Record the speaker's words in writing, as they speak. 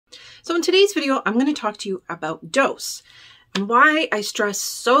So in today's video, I'm going to talk to you about dose and why I stress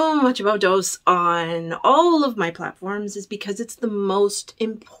so much about dose on all of my platforms is because it's the most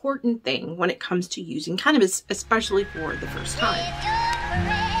important thing when it comes to using cannabis, especially for the first time.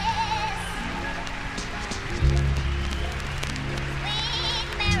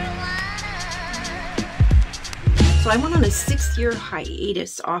 So I went on a 6-year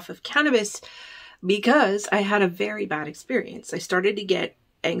hiatus off of cannabis because I had a very bad experience. I started to get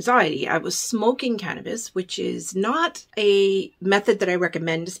anxiety. I was smoking cannabis, which is not a method that I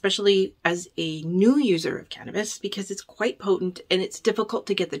recommend, especially as a new user of cannabis, because it's quite potent and it's difficult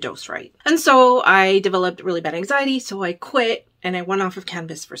to get the dose right. And so I developed really bad anxiety, so I quit and I went off of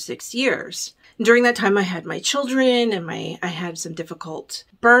cannabis for 6 years. During that time, I had my children and I had some difficult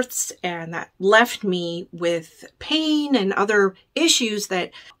births, and that left me with pain and other issues that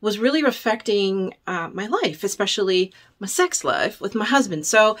was really affecting my life, especially my sex life with my husband.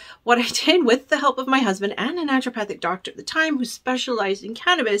 So what I did with the help of my husband and a naturopathic doctor at the time who specialized in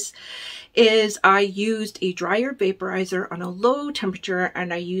cannabis is I used a dry herb vaporizer on a low temperature,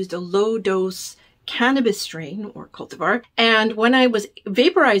 and I used a low dose cannabis strain or cultivar. And when I was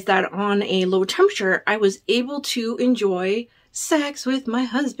vaporized that on a low temperature, I was able to enjoy sex with my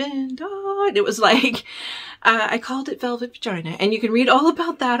husband. Oh, and it was like, I called it velvet vagina, and you can read all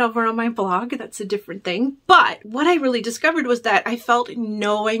about that over on my blog. That's a different thing. But what I really discovered was that I felt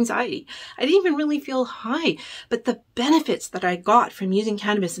no anxiety. I didn't even really feel high, but the benefits that I got from using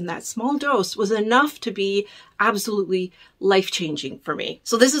cannabis in that small dose was enough to be absolutely life-changing for me.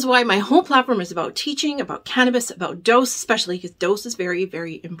 So this is why my whole platform is about teaching about cannabis, about dose, especially because dose is very,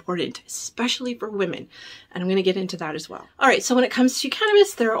 very important, especially for women. And I'm going to get into that as well. All right. So when it comes to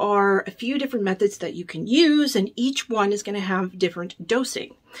cannabis, there are a few different methods that you can use, and each one is going to have different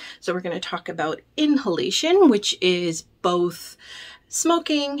dosing. So we're going to talk about inhalation, which is both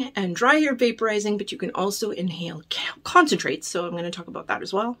smoking and dry herb vaporizing, but you can also inhale concentrates. So I'm going to talk about that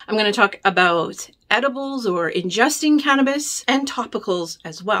as well. I'm going to talk about edibles or ingesting cannabis and topicals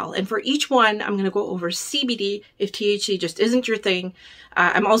as well. And for each one, I'm going to go over CBD if THC just isn't your thing.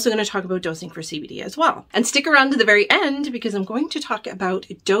 I'm also going to talk about dosing for CBD as well. And stick around to the very end because I'm going to talk about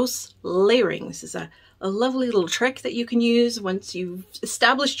dose layering. This is a lovely little trick that you can use once you've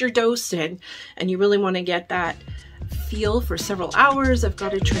established your dose and you really want to get that feel for several hours. I've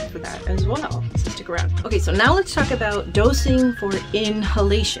got a trick for that as well, so stick around. Okay, so now let's talk about dosing for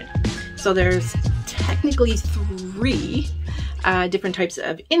inhalation. So there's technically 3 different types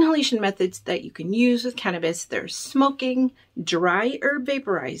of inhalation methods that you can use with cannabis. There's smoking, dry herb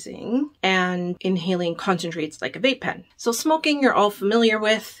vaporizing, and inhaling concentrates like a vape pen. So smoking you're all familiar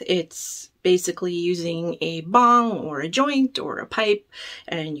with. It's basically using a bong or a joint or a pipe,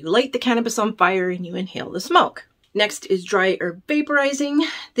 and you light the cannabis on fire and you inhale the smoke. Next is dry herb vaporizing.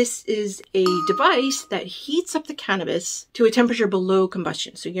 This is a device that heats up the cannabis to a temperature below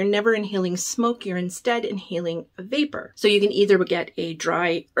combustion. So you're never inhaling smoke, you're instead inhaling a vapor. So you can either get a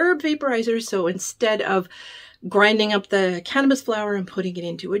dry herb vaporizer, so instead of grinding up the cannabis flower and putting it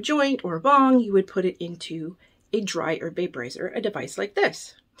into a joint or a bong, you would put it into a dry herb vaporizer, a device like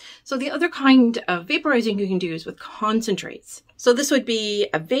this. So the other kind of vaporizing you can do is with concentrates. So this would be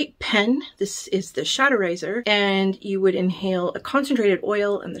a vape pen. This is the Shatterizer, and you would inhale a concentrated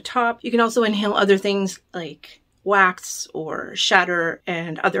oil in the top. You can also inhale other things like wax or shatter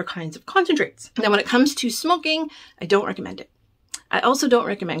and other kinds of concentrates. Now when it comes to smoking, I don't recommend it. I also don't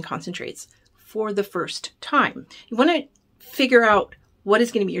recommend concentrates for the first time. You want to figure out what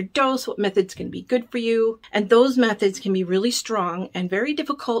is going to be your dose, what method's going to be good for you. And those methods can be really strong and very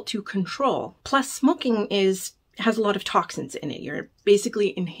difficult to control. Plus, smoking has a lot of toxins in it. You're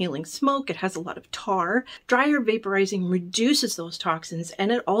basically inhaling smoke. It has a lot of tar. Dry herb vaporizing reduces those toxins,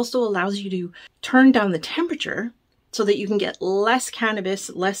 and it also allows you to turn down the temperature so that you can get less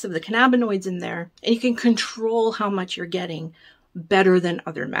cannabis, less of the cannabinoids in there, and you can control how much you're getting better than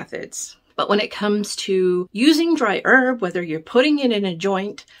other methods. But when it comes to using dry herb, whether you're putting it in a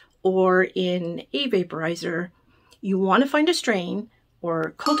joint or in a vaporizer, you want to find a strain,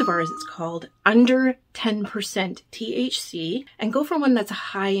 or cultivar as it's called, under 10% THC, and go for one that's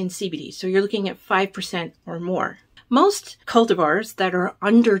high in CBD. So you're looking at 5% or more. Most cultivars that are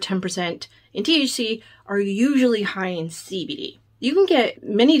under 10% in THC are usually high in CBD. You can get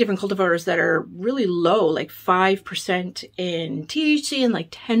many different cultivars that are really low, like 5% in THC and like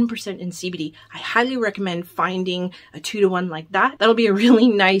 10% in CBD. I highly recommend finding a 2-to-1 like that. That'll be a really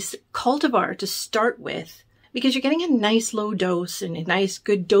nice cultivar to start with because you're getting a nice low dose and a nice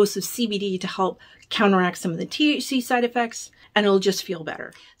good dose of CBD to help counteract some of the THC side effects, and it'll just feel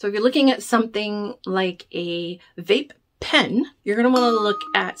better. So if you're looking at something like a vape pen, you're going to want to look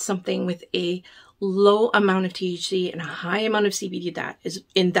at something with a low amount of THC and a high amount of CBD that is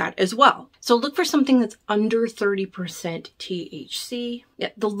in that as well. So look for something that's under 30% THC. Yeah,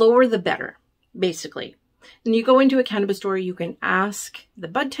 the lower the better, basically. When you go into a cannabis store, you can ask the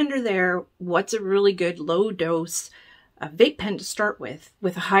bud tender there what's a really good low dose vape pen to start with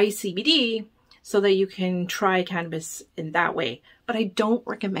a high CBD, so that you can try cannabis in that way. But I don't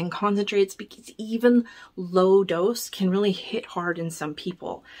recommend concentrates because even low dose can really hit hard in some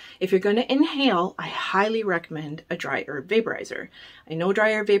people. If you're going to inhale, I highly recommend a dry herb vaporizer. I know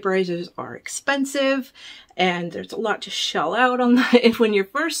dry herb vaporizers are expensive and there's a lot to shell out on that when you're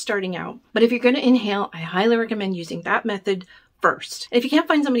first starting out. But if you're going to inhale, I highly recommend using that method first. And if you can't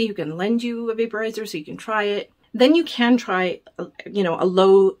find somebody who can lend you a vaporizer so you can try it, then you can try, you know, a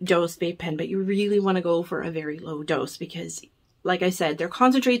low dose vape pen, but you really want to go for a very low dose because, like I said, they're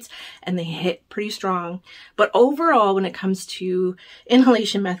concentrates and they hit pretty strong. But overall, when it comes to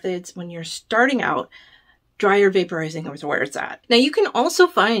inhalation methods, when you're starting out, dry herb vaporizing is where it's at. Now, you can also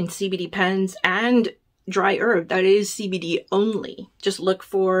find CBD pens and dry herb that is CBD only. Just look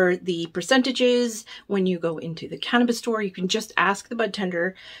for the percentages when you go into the cannabis store. You can just ask the bud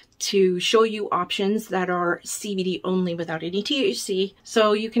tender to show you options that are CBD only without any THC,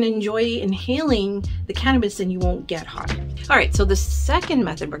 so you can enjoy inhaling the cannabis and you won't get high. All right, so the second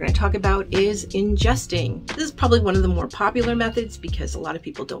method we're going to talk about is ingesting. This is probably one of the more popular methods because a lot of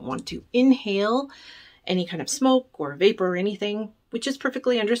people don't want to inhale any kind of smoke or vapor or anything, which is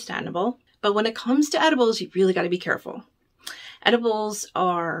perfectly understandable. But when it comes to edibles, you really got to be careful. Edibles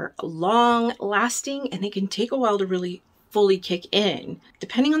are long lasting and they can take a while to really fully kick in.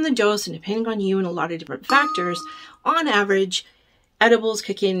 Depending on the dose and depending on you and a lot of different factors, on average, edibles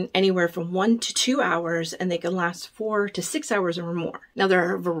kick in anywhere from 1 to 2 hours and they can last 4 to 6 hours or more. Now, there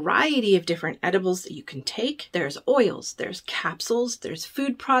are a variety of different edibles that you can take. There's oils, there's capsules, there's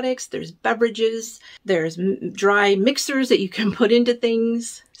food products, there's beverages, there's dry mixers that you can put into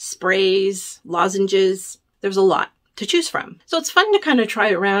things, sprays, lozenges. There's a lot to choose from. So it's fun to kind of try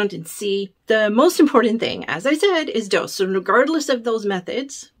around and see. The most important thing, as I said, is dose. So regardless of those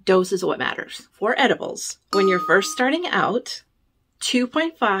methods, dose is what matters. For edibles, when you're first starting out,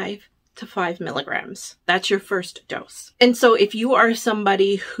 2.5 to 5 milligrams. That's your first dose. And so if you are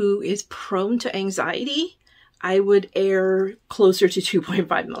somebody who is prone to anxiety, I would err closer to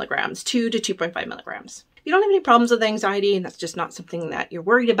 2.5 milligrams, 2 to 2.5 milligrams. If you don't have any problems with anxiety and that's just not something that you're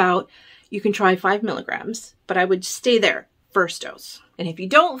worried about, you can try 5 milligrams, but I would stay there, first dose. And if you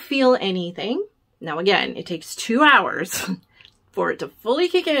don't feel anything, now again, it takes 2 hours for it to fully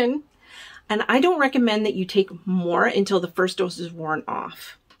kick in. And I don't recommend that you take more until the first dose is worn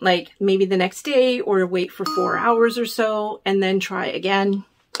off. Like maybe the next day or wait for 4 hours or so and then try again.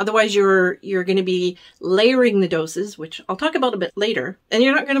 Otherwise, you're going to be layering the doses, which I'll talk about a bit later, and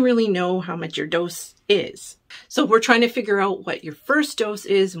you're not going to really know how much your dose is. So we're trying to figure out what your first dose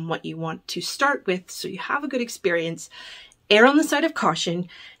is and what you want to start with so you have a good experience. Err on the side of caution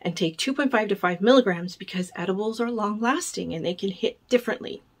and take 2.5 to 5 milligrams because edibles are long lasting and they can hit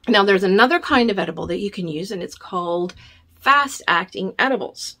differently. Now, there's another kind of edible that you can use, and it's called fast-acting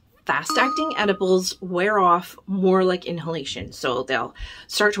edibles. Fast-acting edibles wear off more like inhalation. So they'll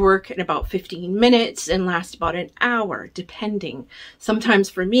start to work in about 15 minutes and last about an hour, depending.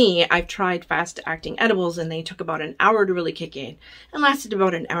 Sometimes for me, I've tried fast-acting edibles and they took about an hour to really kick in and lasted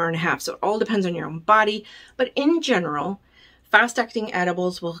about an hour and a half. So it all depends on your own body. But in general, fast-acting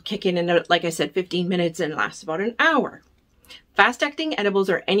edibles will kick in, like I said, 15 minutes and last about an hour. Fast-acting edibles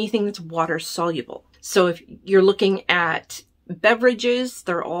are anything that's water soluble. So if you're looking at beverages,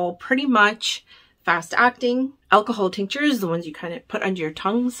 they're all pretty much fast-acting. Alcohol tinctures, the ones you kind of put under your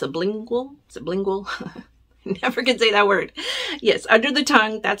tongue, sublingual. Never can say that word. Yes, under the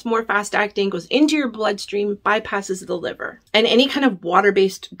tongue, that's more fast-acting, goes into your bloodstream, bypasses the liver. And any kind of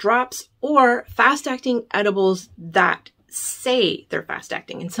water-based drops or fast-acting edibles that say they're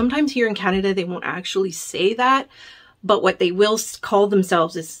fast-acting. And sometimes here in Canada, they won't actually say that, but what they will call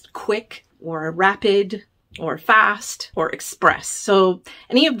themselves is quick or rapid or fast or express. So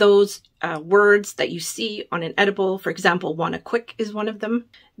any of those words that you see on an edible, for example, wanna quick is one of them,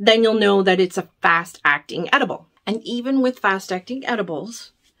 then you'll know that it's a fast-acting edible. And even with fast-acting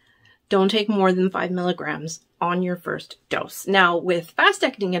edibles, don't take more than 5 milligrams on your first dose. Now, with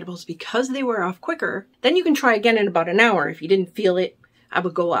fast-acting edibles, because they wear off quicker, then you can try again in about an hour. If you didn't feel it, I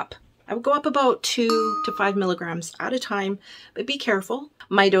would go up. I would go up about 2 to 5 milligrams at a time, but be careful.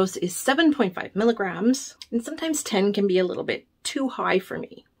 My dose is 7.5 milligrams, and sometimes 10 can be a little bit too high for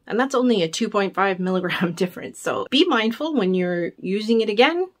me. And that's only a 2.5 milligram difference. So be mindful when you're using it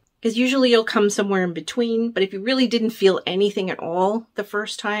again. because usually you'll come somewhere in between. But if you really didn't feel anything at all the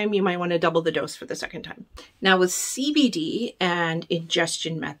first time, you might want to double the dose for the second time. Now with CBD and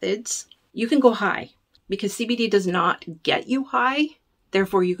ingestion methods, you can go high because CBD does not get you high.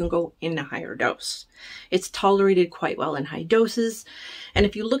 Therefore, you can go in a higher dose. It's tolerated quite well in high doses. And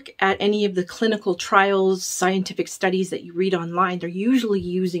if you look at any of the clinical trials, scientific studies that you read online, they're usually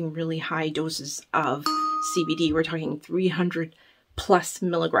using really high doses of CBD. We're talking 300 plus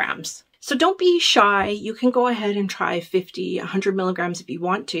milligrams. So don't be shy. You can go ahead and try 50, 100 milligrams if you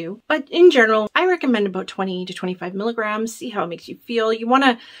want to. But in general, I recommend about 20 to 25 milligrams. See how it makes you feel. You want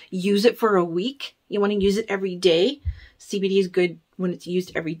to use it for a week. You want to use it every day. CBD is good when it's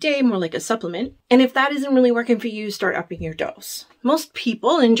used every day, more like a supplement. And if that isn't really working for you, start upping your dose. Most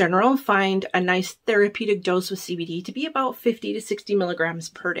people in general find a nice therapeutic dose with CBD to be about 50 to 60 milligrams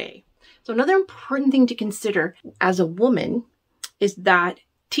per day. So another important thing to consider as a woman is that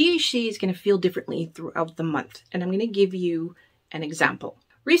THC is going to feel differently throughout the month. And I'm going to give you an example.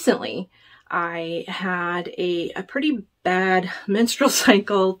 Recently, I had a pretty bad menstrual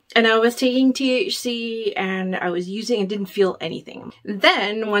cycle and I was taking THC and I was using and didn't feel anything.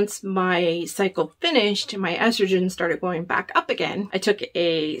 Then once my cycle finished and my estrogen started going back up again, I took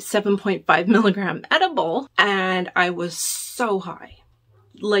a 7.5 milligram edible and I was so high.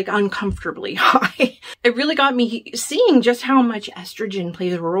 Like uncomfortably high. It really got me seeing just how much estrogen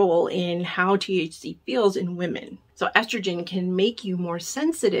plays a role in how THC feels in women. So estrogen can make you more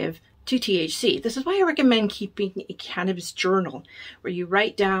sensitive to THC. This is why I recommend keeping a cannabis journal where you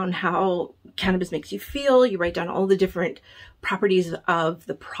write down how cannabis makes you feel. You write down all the different properties of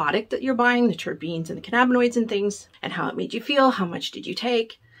the product that you're buying, the terpenes and the cannabinoids and things, and how it made you feel, how much did you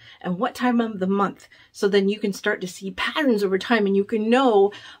take, and what time of the month. So then you can start to see patterns over time and you can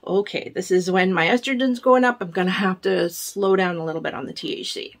know, okay, this is when my estrogen's going up. I'm going to have to slow down a little bit on the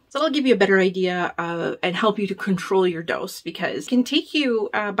THC. So that'll give you a better idea and help you to control your dose because it can take you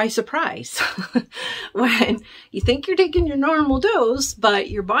by surprise when you think you're taking your normal dose,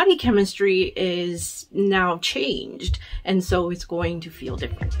 but your body chemistry is now changed. And so it's going to feel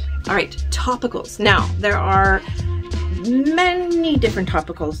different. All right, topicals. Now there are many different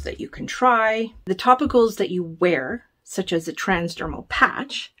topicals that you can try. The topicals that you wear, such as a transdermal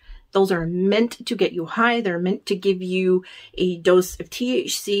patch, those are meant to get you high. They're meant to give you a dose of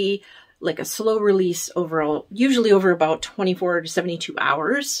THC, like a slow release overall, usually over about 24 to 72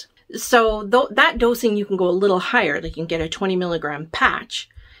 hours. So that dosing, you can go a little higher. Like you can get a 20 milligram patch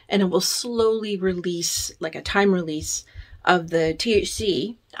and it will slowly release, like a time release of the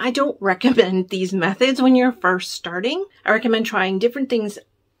THC. I don't recommend these methods when you're first starting. I recommend trying different things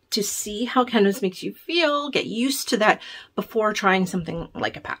to see how cannabis makes you feel, get used to that before trying something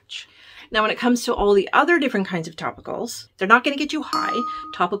like a patch. Now, when it comes to all the other different kinds of topicals, they're not going to get you high.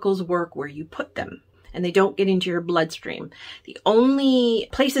 Topicals work where you put them and they don't get into your bloodstream. The only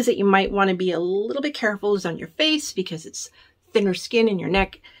places that you might want to be a little bit careful is on your face because it's thinner skin in your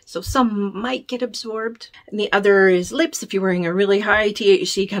neck, so some might get absorbed. And the other is lips. If you're wearing a really high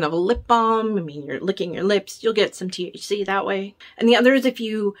THC kind of a lip balm, I mean, you're licking your lips, you'll get some THC that way. And the other is if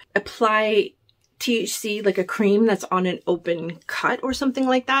you apply THC like a cream that's on an open cut or something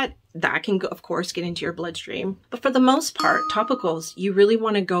like that, that can, of course, get into your bloodstream. But for the most part, topicals, you really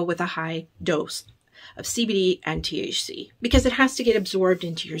want to go with a high dose of CBD and THC because it has to get absorbed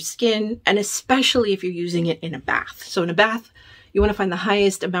into your skin, and especially if you're using it in a bath. So in a bath, you want to find the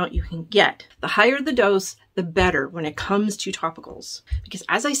highest amount you can get. The higher the dose, the better when it comes to topicals. Because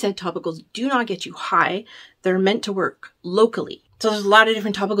as I said, topicals do not get you high. They're meant to work locally. So there's a lot of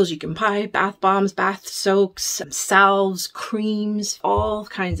different topicals you can buy, bath bombs, bath soaks, salves, creams, all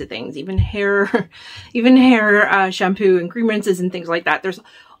kinds of things, even hair shampoo and cream rinses and things like that. There's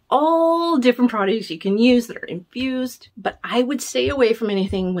all different products you can use that are infused, but I would stay away from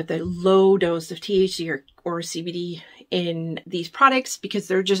anything with a low dose of THC or CBD in these products because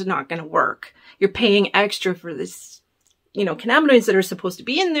they're just not going to work. You're paying extra for this, cannabinoids that are supposed to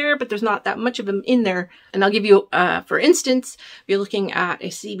be in there, but there's not that much of them in there. And I'll give you, for instance, if you're looking at a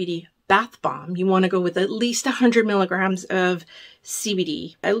CBD bath bomb, you want to go with at least 100 milligrams of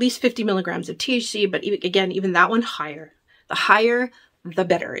CBD, at least 50 milligrams of THC, but even that one higher. The higher, the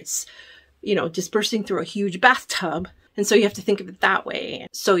better. It's, dispersing through a huge bathtub. And so you have to think of it that way.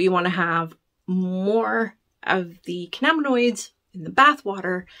 So you want to have more of the cannabinoids in the bath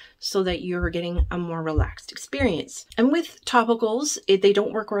water so that you're getting a more relaxed experience. And with topicals, they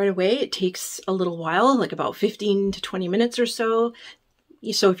don't work right away. It takes a little while, like about 15 to 20 minutes or so.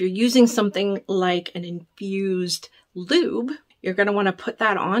 So if you're using something like an infused lube, You're going to want to put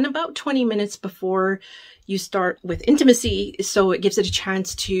that on about 20 minutes before you start with intimacy, so it gives it a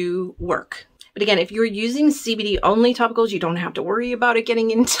chance to work. But again, if you're using CBD only topicals, you don't have to worry about it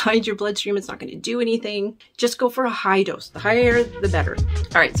getting inside your bloodstream. It's not going to do anything. Just go for a high dose. The higher, the better.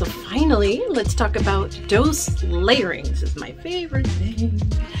 All right, so finally, let's talk about dose layering. This is my favorite thing.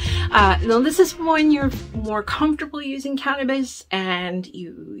 Now, this is when you're more comfortable using cannabis and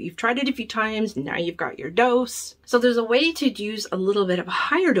you've tried it a few times. Now you've got your dose. So there's a way to use a little bit of a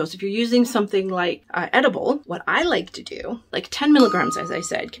higher dose. If you're using something like edible, what I like to do, like 10 milligrams, as I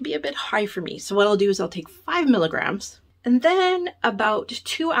said, can be a bit high for me. So what I'll do is I'll take 5 milligrams, and then about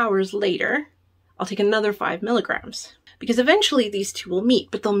 2 hours later, I'll take another 5 milligrams. Because eventually these two will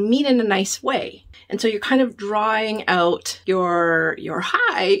meet, but they'll meet in a nice way. And so you're kind of drawing out your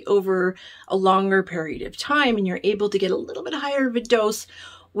high over a longer period of time, and you're able to get a little bit higher of a dose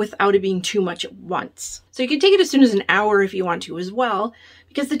without it being too much at once. So you can take it as soon as an hour if you want to as well,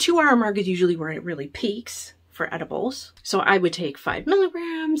 because the 2-hour mark is usually where it really peaks for edibles. So I would take 5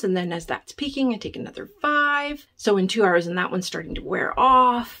 milligrams, and then as that's peaking, I take another 5. So in 2 hours, and that one's starting to wear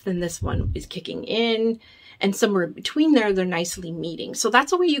off, then this one is kicking in. And somewhere in between there, they're nicely meeting. So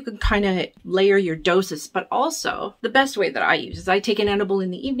that's a way you can kind of layer your doses. But also, the best way that I use is I take an edible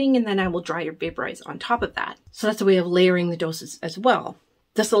in the evening, and then I will dry or vaporize on top of that. So that's a way of layering the doses as well.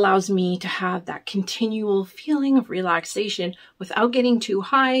 This allows me to have that continual feeling of relaxation without getting too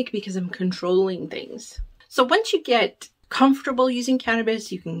high because I'm controlling things. So once you get comfortable using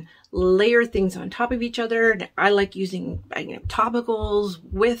cannabis, you can layer things on top of each other. I like using topicals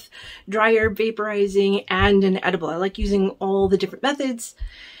with dryer vaporizing and an edible. I like using all the different methods.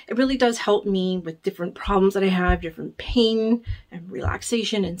 It really does help me with different problems that I have, different pain and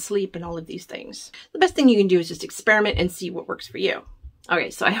relaxation and sleep and all of these things. The best thing you can do is just experiment and see what works for you.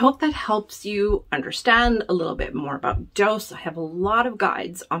 Okay, so I hope that helps you understand a little bit more about dose. I have a lot of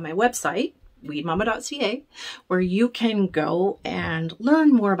guides on my website, weedmama.ca, where you can go and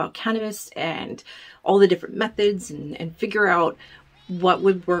learn more about cannabis and all the different methods and figure out what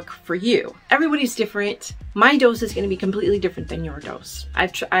would work for you. Everybody's different. My dose is going to be completely different than your dose.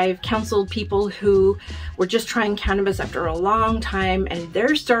 I've counseled people who were just trying cannabis after a long time, and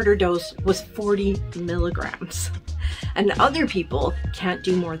their starter dose was 40 milligrams. And other people can't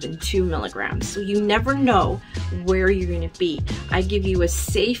do more than 2 milligrams. So you never know where you're going to be. I give you a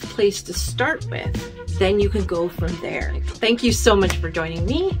safe place to start with, then you can go from there. Thank you so much for joining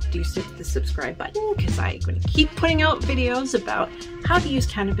me. Do hit the subscribe button because I'm going to keep putting out videos about how to use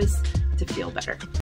cannabis to feel better.